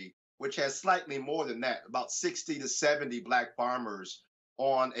directory, which has slightly more than that, about 60 to 70 Black farmers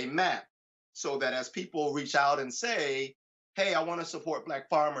on a map, so that as people reach out and say, hey, I want to support Black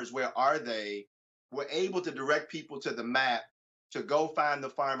farmers. Where are they? We're able to direct people to the map to go find the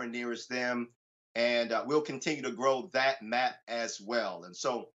farmer nearest them. And we'll continue to grow that map as well. And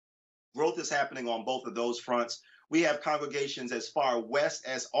so growth is happening on both of those fronts. We have congregations as far west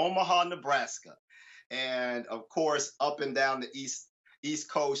as Omaha, Nebraska, and of course up and down the east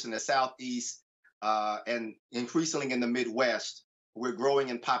coast and the southeast, and increasingly in the Midwest. We're growing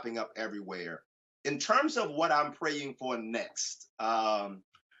and popping up everywhere. In terms of what I'm praying for next, I'm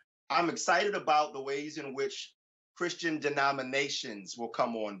excited about the ways in which Christian denominations will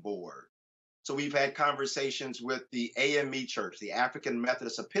come on board. So we've had conversations with the AME Church, the African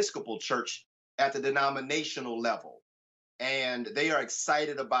Methodist Episcopal Church, at the denominational level. And they are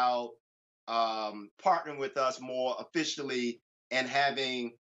excited about partnering with us more officially and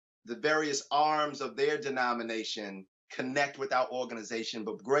having the various arms of their denomination connect with our organization,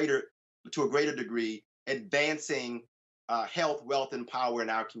 but to a greater degree, advancing health, wealth, and power in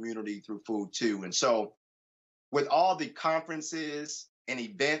our community through food too. And so with all the conferences and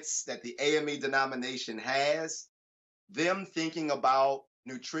events that the AME denomination has, them thinking about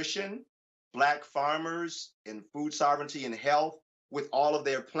nutrition, Black farmers, and food sovereignty and health with all of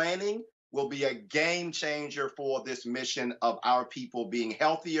their planning will be a game changer for this mission of our people being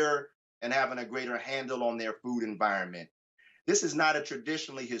healthier and having a greater handle on their food environment. This is not a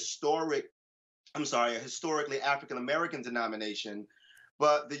historically African American denomination,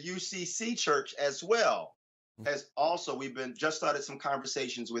 but the UCC Church as well has also, just started some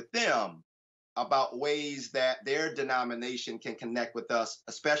conversations with them about ways that their denomination can connect with us,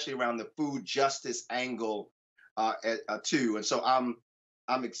 especially around the food justice angle too. And so I'm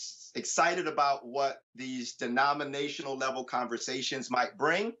excited about what these denominational level conversations might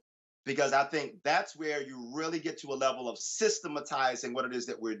bring, because I think that's where you really get to a level of systematizing what it is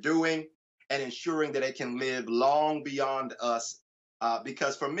that we're doing and ensuring that it can live long beyond us.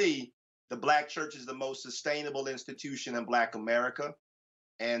 Because for me, the Black church is the most sustainable institution in Black America.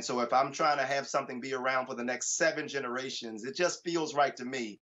 And so if I'm trying to have something be around for the next 7 generations, it just feels right to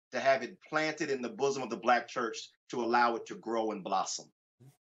me to have it planted in the bosom of the Black church to allow it to grow and blossom.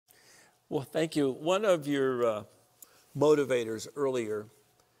 Well, thank you. One of your motivators earlier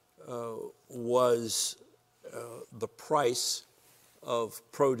was the price of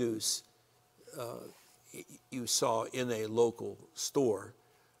produce you saw in a local store.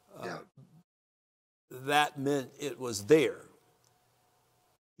 That meant it was there.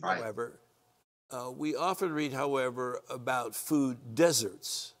 Right. However, we often read, however, about food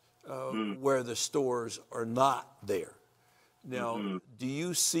deserts where the stores are not there. Now, do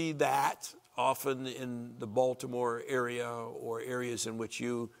you see that often in the Baltimore area or areas in which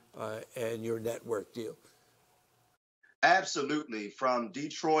you and your network deal? Absolutely. From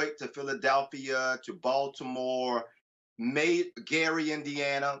Detroit to Philadelphia to Baltimore, Gary,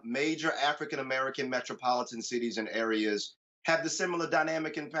 Indiana, major African-American metropolitan cities and areas have the similar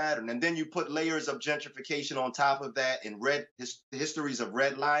dynamic and pattern. And then you put layers of gentrification on top of that and histories of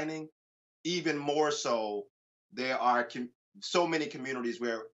redlining. Even more so, there are so many communities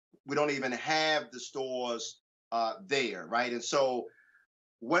where we don't even have the stores there, right? And so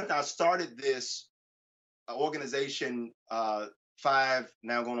when I started this organization 5,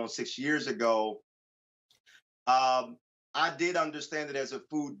 now going on 6 years ago, I did understand it as a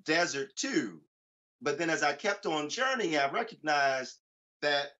food desert too. But then as I kept on journeying, I recognized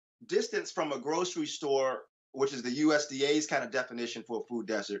that distance from a grocery store, which is the USDA's kind of definition for a food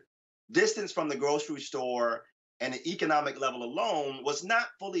desert, distance from the grocery store and the economic level alone was not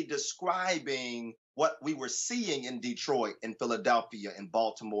fully describing what we were seeing in Detroit and Philadelphia and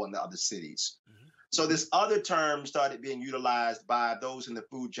Baltimore and the other cities. So this other term started being utilized by those in the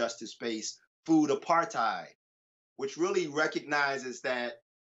food justice space, food apartheid, which really recognizes that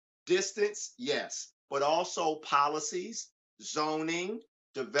distance, yes, but also policies, zoning,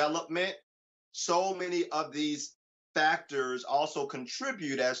 development, so many of these factors also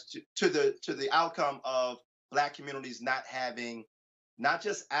contribute to the outcome of Black communities not having not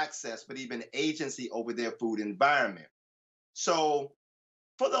just access, but even agency over their food environment. So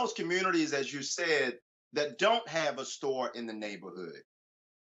for those communities, as you said, that don't have a store in the neighborhood,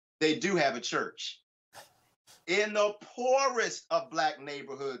 they do have a church. In the poorest of Black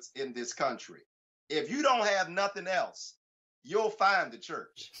neighborhoods in this country, if you don't have nothing else, you'll find the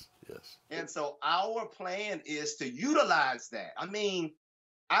church. Yes. And so our plan is to utilize that. I mean,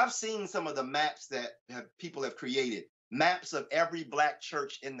 I've seen some of the maps that people have created, maps of every Black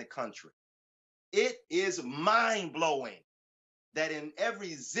church in the country. It is mind-blowing that in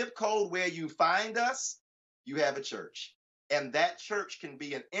every zip code where you find us, you have a church. And that church can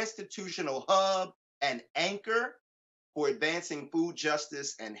be an institutional hub, an anchor for advancing food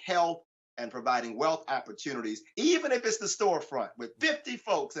justice and health and providing wealth opportunities, even if it's the storefront with 50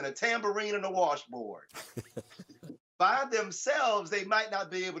 folks and a tambourine and a washboard. By themselves, they might not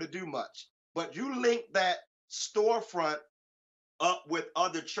be able to do much, but you link that storefront up with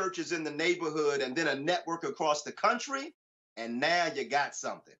other churches in the neighborhood and then a network across the country, and now you got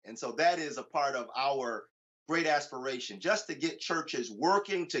something. And so that is a part of our great aspiration, just to get churches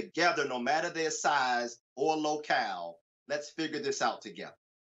working together, no matter their size or locale. Let's figure this out together.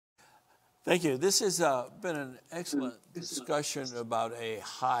 Thank you. This has been an excellent discussion about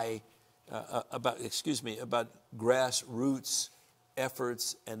about grassroots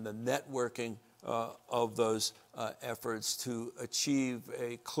efforts and the networking of those efforts to achieve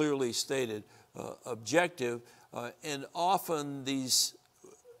a clearly stated objective. And often these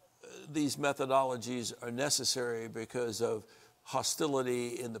methodologies are necessary because of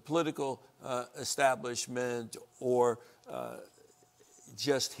hostility in the political establishment or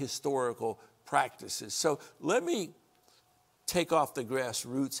just historical practices. So let me take off the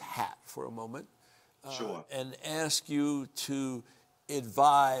grassroots hat for a moment and ask you to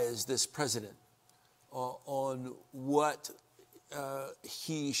advise this president on what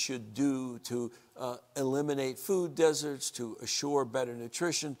he should do to eliminate food deserts, to assure better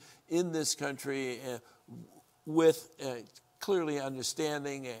nutrition in this country, with clearly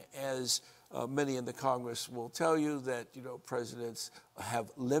understanding, as many in the Congress will tell you, that presidents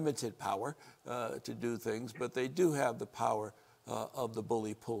have limited power to do things, but they do have the power of the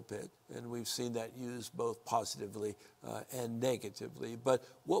bully pulpit, and we've seen that used both positively and negatively. But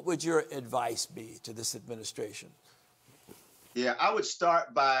what would your advice be to this administration? Yeah, I would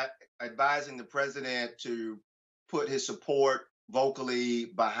start by advising the president to put his support vocally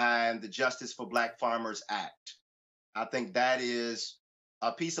behind the Justice for Black Farmers Act. I think that is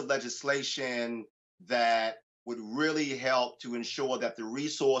a piece of legislation that would really help to ensure that the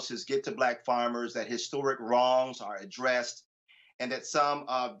resources get to Black farmers, that historic wrongs are addressed, and that some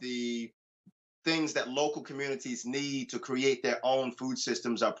of the things that local communities need to create their own food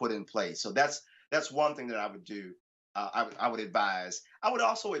systems are put in place. So that's one thing that I would do. I would advise. I would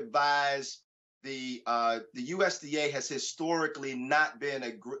also advise the USDA has historically not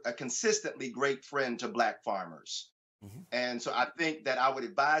been a consistently great friend to Black farmers. Mm-hmm. And so I think that I would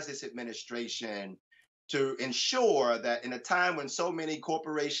advise this administration to ensure that in a time when so many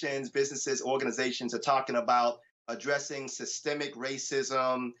corporations, businesses, organizations are talking about addressing systemic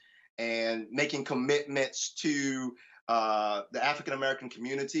racism and making commitments to the African American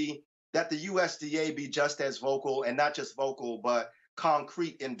community, that the USDA be just as vocal, and not just vocal, but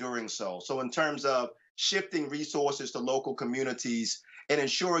concrete in doing so. So in terms of shifting resources to local communities and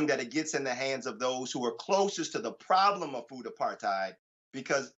ensuring that it gets in the hands of those who are closest to the problem of food apartheid,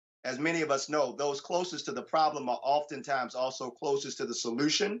 because as many of us know, those closest to the problem are oftentimes also closest to the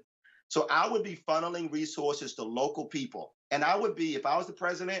solution. So I would be funneling resources to local people. And I would be, if I was the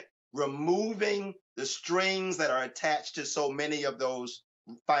president, removing the strings that are attached to so many of those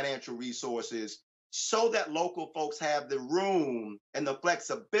financial resources, so that local folks have the room and the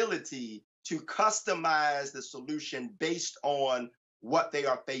flexibility to customize the solution based on what they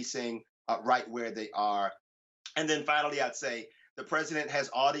are facing right where they are. And then finally, I'd say the president has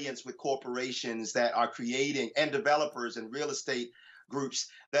audience with corporations that are creating, and developers and real estate groups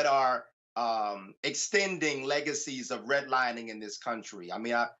that are extending legacies of redlining in this country. I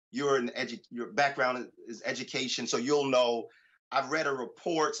mean, your background is education, so you'll know. I've read a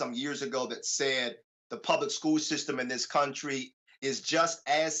report some years ago that said the public school system in this country is just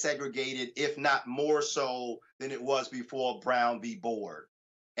as segregated, if not more so, than it was before Brown v. Board.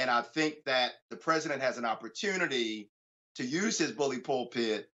 And I think that the president has an opportunity to use his bully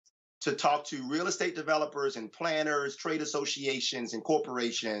pulpit to talk to real estate developers and planners, trade associations, and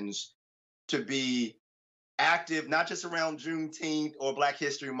corporations to be active, not just around Juneteenth or Black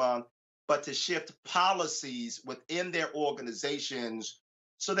History Month, but to shift policies within their organizations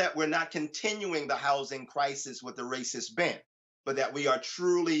so that we're not continuing the housing crisis with a racist bent, but that we are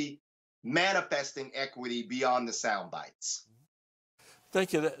truly manifesting equity beyond the sound bites.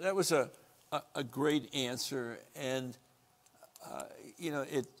 Thank you. That was a great answer. And,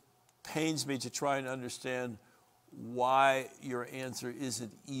 it pains me to try and understand why your answer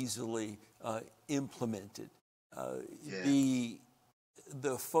isn't easily implemented.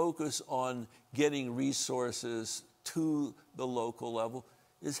 The focus on getting resources to the local level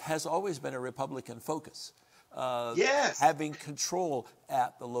has always been a Republican focus. Yes. Having control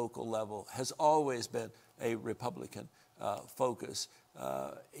at the local level has always been a Republican focus.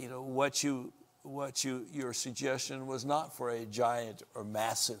 What you your suggestion was not for a giant or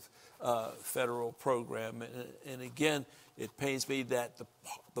massive federal program. And again, it pains me that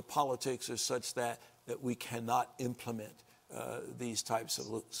the politics are such that we cannot implement these types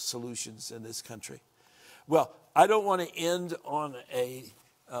of solutions in this country. Well, I don't want to end on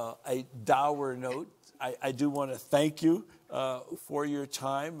a dour note. I do want to thank you for your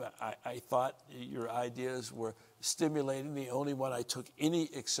time. I thought your ideas were stimulating. The only one I took any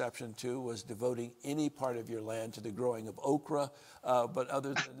exception to was devoting any part of your land to the growing of okra. But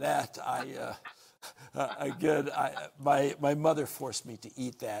other than that, my mother forced me to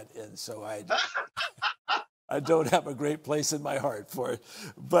eat that, and so I don't have a great place in my heart for it.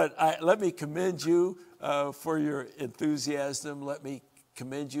 But let me commend you for your enthusiasm. Let me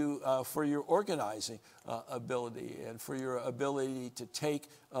commend you for your organizing ability and for your ability to take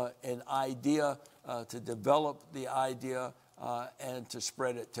an idea, to develop the idea, and to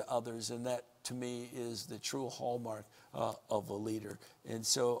spread it to others. And that, to me, is the true hallmark of a leader. And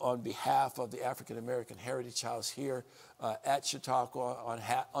so on behalf of the African American Heritage House here at Chautauqua,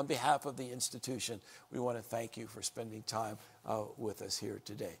 on behalf of the institution, we want to thank you for spending time with us here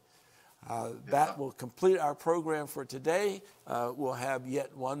today. That will complete our program for today. We'll have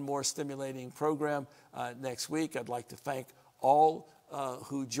yet one more stimulating program next week. I'd like to thank all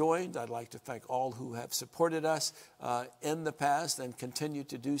who joined. I'd like to thank all who have supported us in the past and continue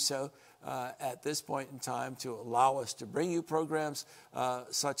to do so at this point in time to allow us to bring you programs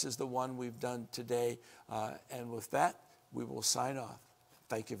such as the one we've done today. And with that, we will sign off.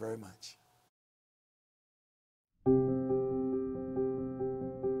 Thank you very much.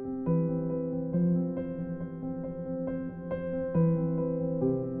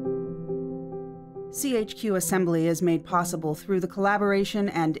 CHQ Assembly is made possible through the collaboration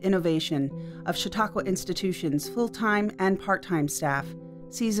and innovation of Chautauqua Institution's full-time and part-time staff,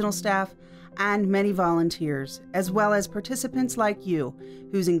 seasonal staff, and many volunteers, as well as participants like you,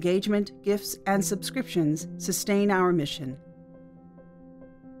 whose engagement, gifts, and subscriptions sustain our mission.